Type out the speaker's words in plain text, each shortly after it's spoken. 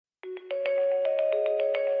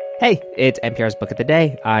Hey, it's NPR's Book of the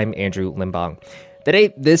Day. I'm Andrew Limbong. The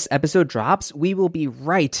day this episode drops, we will be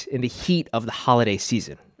right in the heat of the holiday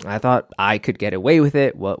season. I thought I could get away with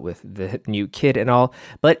it, what with the new kid and all,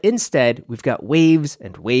 but instead, we've got waves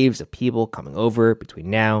and waves of people coming over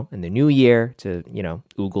between now and the new year to,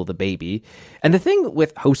 oogle the baby. And the thing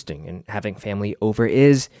with hosting and having family over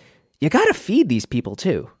is you gotta feed these people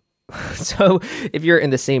too. So if you're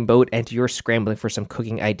in the same boat and you're scrambling for some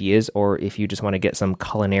cooking ideas, or if you just want to get some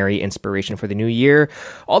culinary inspiration for the new year,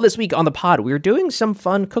 all this week on the pod, we're doing some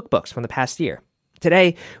fun cookbooks from the past year.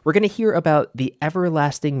 Today, we're going to hear about the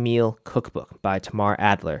Everlasting Meal Cookbook by Tamar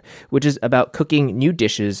Adler, which is about cooking new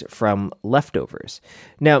dishes from leftovers.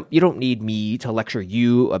 Now, you don't need me to lecture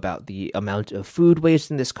you about the amount of food waste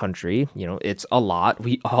in this country. It's a lot.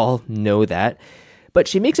 We all know that. But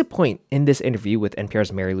she makes a point in this interview with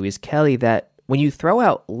NPR's Mary Louise Kelly that when you throw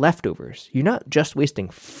out leftovers, you're not just wasting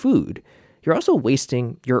food, you're also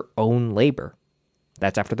wasting your own labor.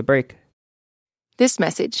 That's after the break. This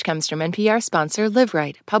message comes from NPR sponsor Live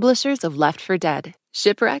Right, publishers of Left for Dead,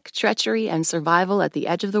 Shipwreck, Treachery, and Survival at the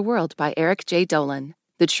Edge of the World by Eric J. Dolan.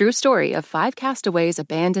 The true story of 5 castaways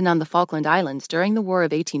abandoned on the Falkland Islands during the War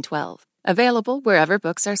of 1812. Available wherever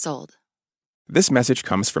books are sold. This message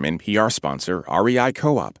comes from NPR sponsor REI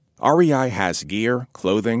Co-op. REI has gear,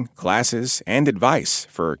 clothing, classes, and advice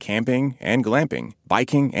for camping and glamping,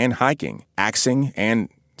 biking and hiking, axing and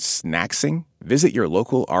snacksing. Visit your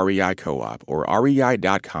local REI Co-op or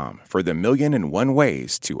rei.com for the 1,000,001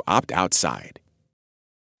 ways to opt outside.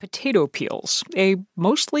 Potato peels, a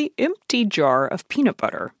mostly empty jar of peanut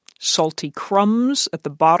butter, salty crumbs at the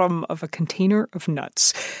bottom of a container of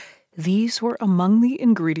nuts. These were among the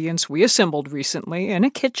ingredients we assembled recently in a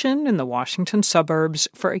kitchen in the Washington suburbs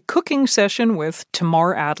for a cooking session with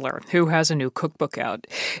Tamar Adler, who has a new cookbook out.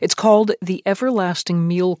 It's called the Everlasting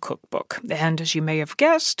Meal Cookbook, and as you may have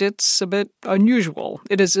guessed, it's a bit unusual.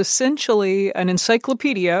 It is essentially an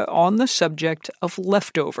encyclopedia on the subject of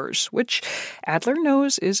leftovers, which Adler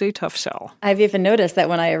knows is a tough sell. I've even noticed that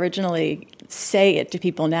when I originally say it to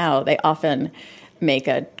people now, they often make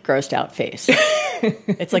a grossed out face.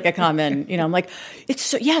 It's like a common, I'm like,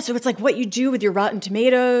 so it's like what you do with your rotten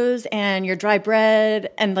tomatoes and your dry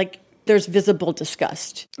bread, and like there's visible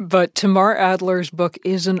disgust. But Tamar Adler's book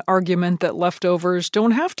is an argument that leftovers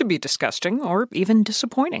don't have to be disgusting or even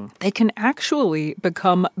disappointing. They can actually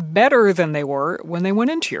become better than they were when they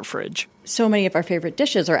went into your fridge. So many of our favorite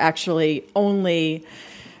dishes are actually only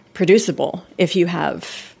producible if you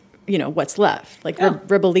have what's left. Like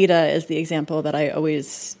ribollita is the example that I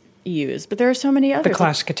always use, but there are so many others. The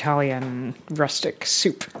classic Italian rustic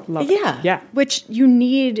soup. Love it. Yeah. Which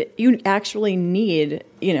you actually need,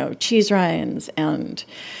 cheese rinds and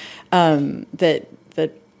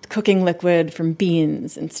the cooking liquid from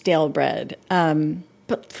beans and stale bread.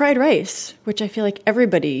 But fried rice, which I feel like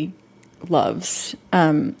everybody loves,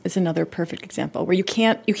 is another perfect example where you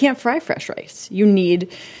can't fry fresh rice. You need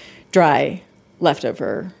dry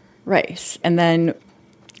leftover rice. And then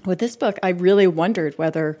with this book, I really wondered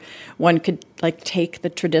whether one could take the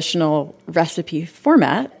traditional recipe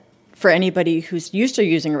format for anybody who's used to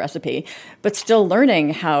using a recipe, but still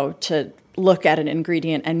learning how to look at an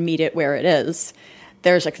ingredient and meet it where it is.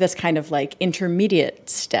 There's this kind of intermediate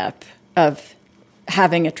step of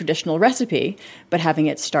having a traditional recipe, but having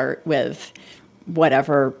it start with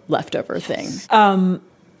whatever leftover thing.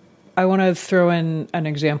 I want to throw in an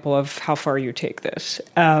example of how far you take this.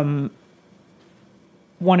 One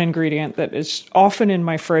ingredient that is often in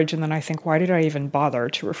my fridge, and then I think, why did I even bother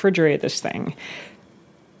to refrigerate this thing?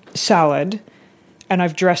 Salad. And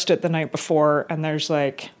I've dressed it the night before, and there's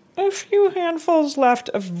a few handfuls left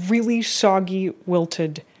of really soggy,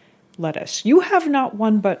 wilted lettuce. You have not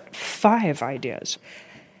one but 5 ideas.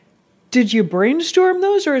 Did you brainstorm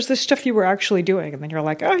those, or is this stuff you were actually doing? And then you're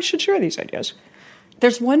like, I should share these ideas.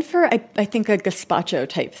 There's one for, I think, a gazpacho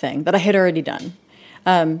type thing that I had already done.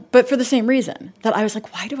 But for the same reason, that I was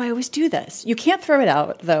like, why do I always do this? You can't throw it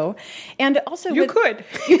out, though. And also... You could.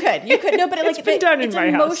 No, but it's been done in my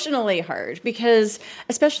house. It's emotionally hard because,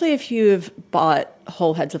 especially if you've bought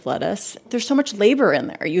whole heads of lettuce, there's so much labor in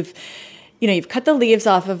there. You've cut the leaves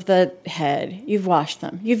off of the head, you've washed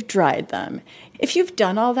them, you've dried them. If you've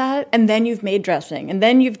done all that, and then you've made dressing, and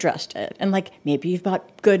then you've dressed it, and maybe you've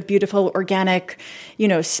bought good, beautiful, organic,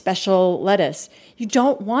 special lettuce, you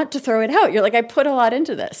don't want to throw it out. You're like, I put a lot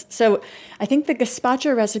into this. So I think the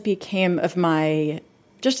gazpacho recipe came of my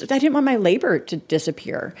I didn't want my labor to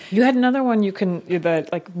disappear. You had another one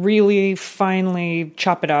like really finely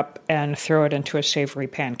chop it up and throw it into a savory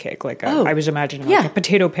pancake. I was imagining like a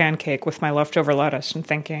potato pancake with my leftover lettuce and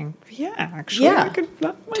thinking, that might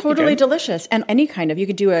totally be good. Delicious. And any kind of, you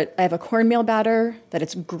could do I have a cornmeal batter that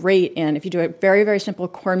it's great in. If you do a very, very simple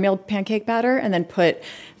cornmeal pancake batter and then put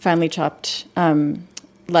finely chopped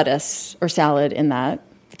lettuce or salad in that,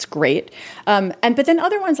 it's great. But then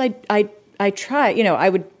other ones I try,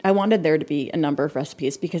 I wanted there to be a number of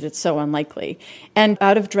recipes because it's so unlikely. And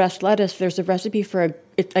out of dressed lettuce, there's a recipe for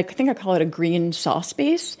I think I call it a green sauce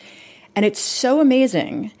base. And it's so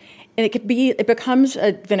amazing. And it becomes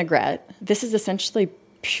a vinaigrette. This is essentially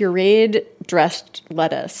pureed dressed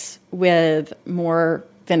lettuce with more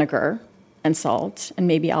vinegar and salt and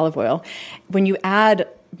maybe olive oil. When you add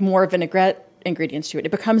more vinaigrette ingredients to it,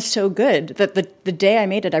 it becomes so good that the day I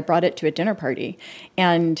made it, I brought it to a dinner party,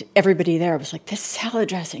 and everybody there was like, "This salad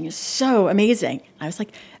dressing is so amazing." I was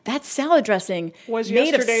like, "That salad dressing was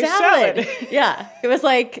made of yesterday's salad." salad. Yeah, it was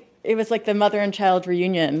like the mother and child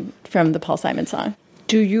reunion from the Paul Simon song.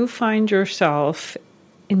 Do you find yourself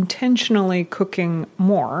intentionally cooking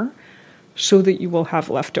more so that you will have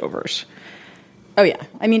leftovers? Oh yeah,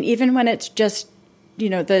 I mean, even when it's just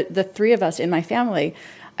the three of us in my family,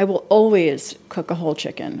 I will always cook a whole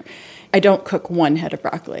chicken. I don't cook one head of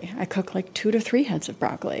broccoli. I cook like 2 to 3 heads of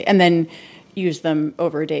broccoli and then use them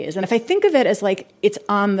over days. And if I think of it as like it's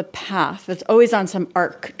on the path, it's always on some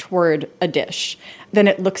arc toward a dish, then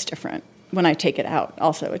it looks different when I take it out.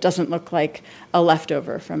 Also, it doesn't look like a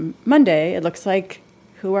leftover from Monday. It looks like,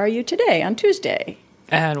 who are you today on Tuesday?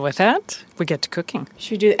 And with that, we get to cooking.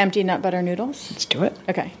 Should we do empty nut butter noodles? Let's do it.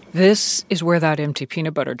 Okay. This is where that empty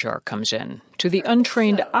peanut butter jar comes in. To the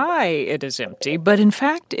untrained eye, it is empty, but in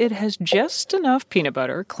fact, it has just enough peanut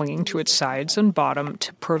butter clinging to its sides and bottom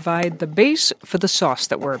to provide the base for the sauce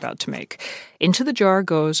that we're about to make. Into the jar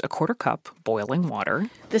goes a 1/4 cup boiling water.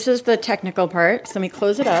 This is the technical part. So let me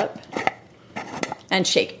close it up and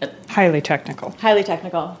shake it. Highly technical. Highly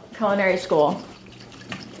technical. Culinary school.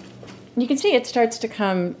 You can see it starts to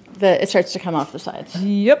come off the sides.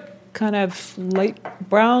 Yep. Kind of light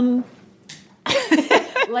brown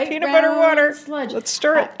Light peanut brown butter water. Sludge. Let's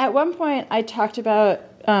stir it. At one point, I talked about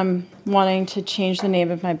wanting to change the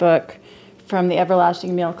name of my book from the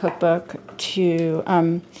Everlasting Meal Cookbook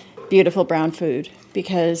to Beautiful Brown Food,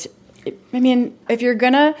 because, if you're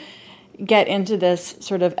going to get into this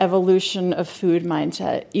sort of evolution of food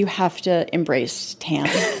mindset, you have to embrace tan.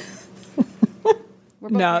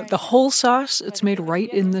 Now, the whole sauce, it's made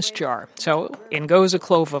right in this jar. So in goes a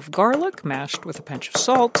clove of garlic, mashed with a pinch of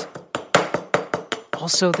salt.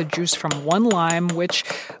 Also the juice from 1 lime, which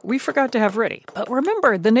we forgot to have ready. But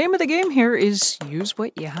remember, the name of the game here is use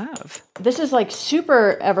what you have. This is like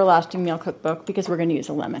super Everlasting Meal Cookbook because we're going to use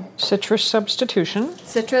a lemon. Citrus substitution.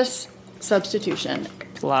 Citrus substitution.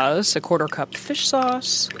 Plus a 1/4 cup fish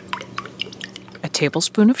sauce. A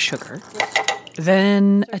tablespoon of sugar.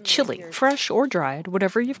 Then a chili, fresh or dried,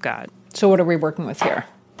 whatever you've got. So what are we working with here?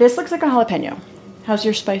 This looks like a jalapeno. How's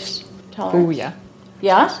your spice tolerance? Oh, yeah.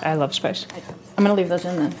 Yeah? I love spice. I'm going to leave those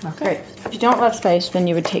in then. Okay. Great. If you don't love spice, then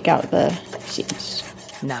you would take out the seeds.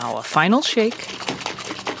 Now a final shake.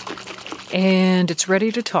 And it's ready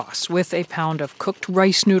to toss with a pound of cooked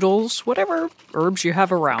rice noodles, whatever herbs you have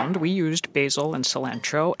around. We used basil and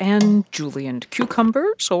cilantro and julienned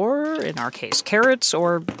cucumbers, or in our case, carrots,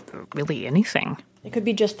 or really anything. It could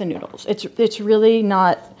be just the noodles. It's really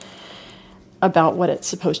not about what it's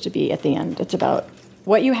supposed to be at the end. It's about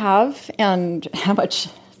what you have and how much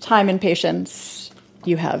time and patience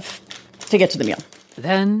you have to get to the meal.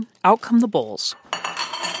 Then out come the bowls.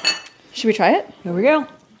 Should we try it? Here we go.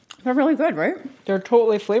 They're really good, right? They're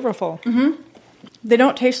totally flavorful. Mm-hmm. They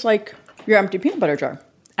don't taste like your empty peanut butter jar.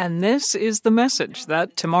 And this is the message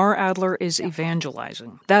that Tamar Adler is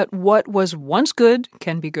evangelizing. That what was once good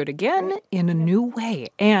can be good again in a new way,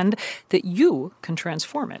 and that you can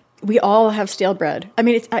transform it. We all have stale bread. I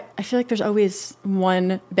feel like there's always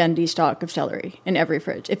one bendy stalk of celery in every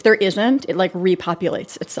fridge. If there isn't, it like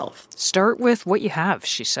repopulates itself. Start with what you have,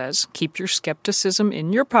 she says. Keep your skepticism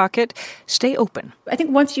in your pocket. Stay open. I think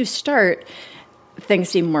once you start, things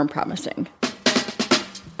seem more promising.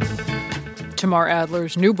 Tamar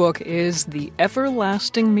Adler's new book is The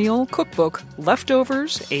Everlasting Meal Cookbook,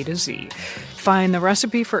 Leftovers A to Z. Find the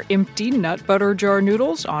recipe for empty nut butter jar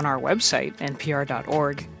noodles on our website,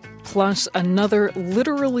 npr.org. Plus another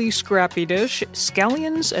literally scrappy dish,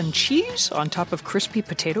 scallions and cheese on top of crispy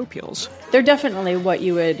potato peels. They're definitely what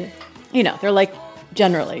you would, they're like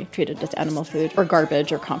generally treated as animal food or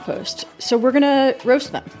garbage or compost. So we're going to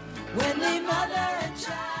roast them. When they mother and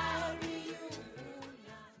child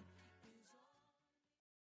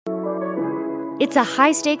It's a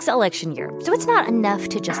high-stakes election year, so it's not enough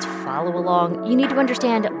to just follow along. You need to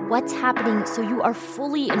understand what's happening so you are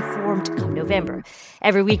fully informed come November.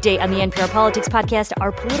 Every weekday on the NPR Politics Podcast,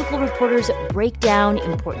 our political reporters break down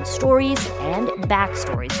important stories and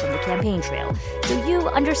backstories from the campaign trail so you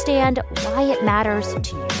understand why it matters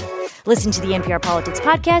to you. Listen to the NPR Politics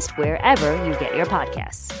Podcast wherever you get your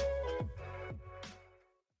podcasts.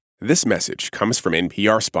 This message comes from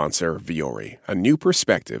NPR sponsor Vuori, a new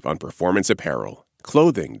perspective on performance apparel.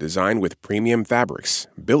 Clothing designed with premium fabrics,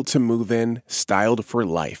 built to move in, styled for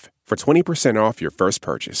life. For 20% off your first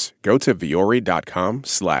purchase, go to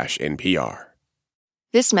vuori.com/NPR.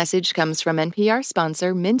 This message comes from NPR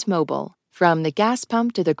sponsor Mint Mobile. From the gas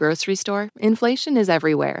pump to the grocery store, inflation is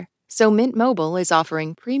everywhere. So Mint Mobile is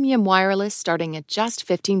offering premium wireless starting at just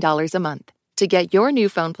 $15 a month. To get your new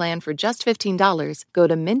phone plan for just $15, go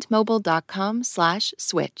to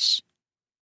mintmobile.com/switch.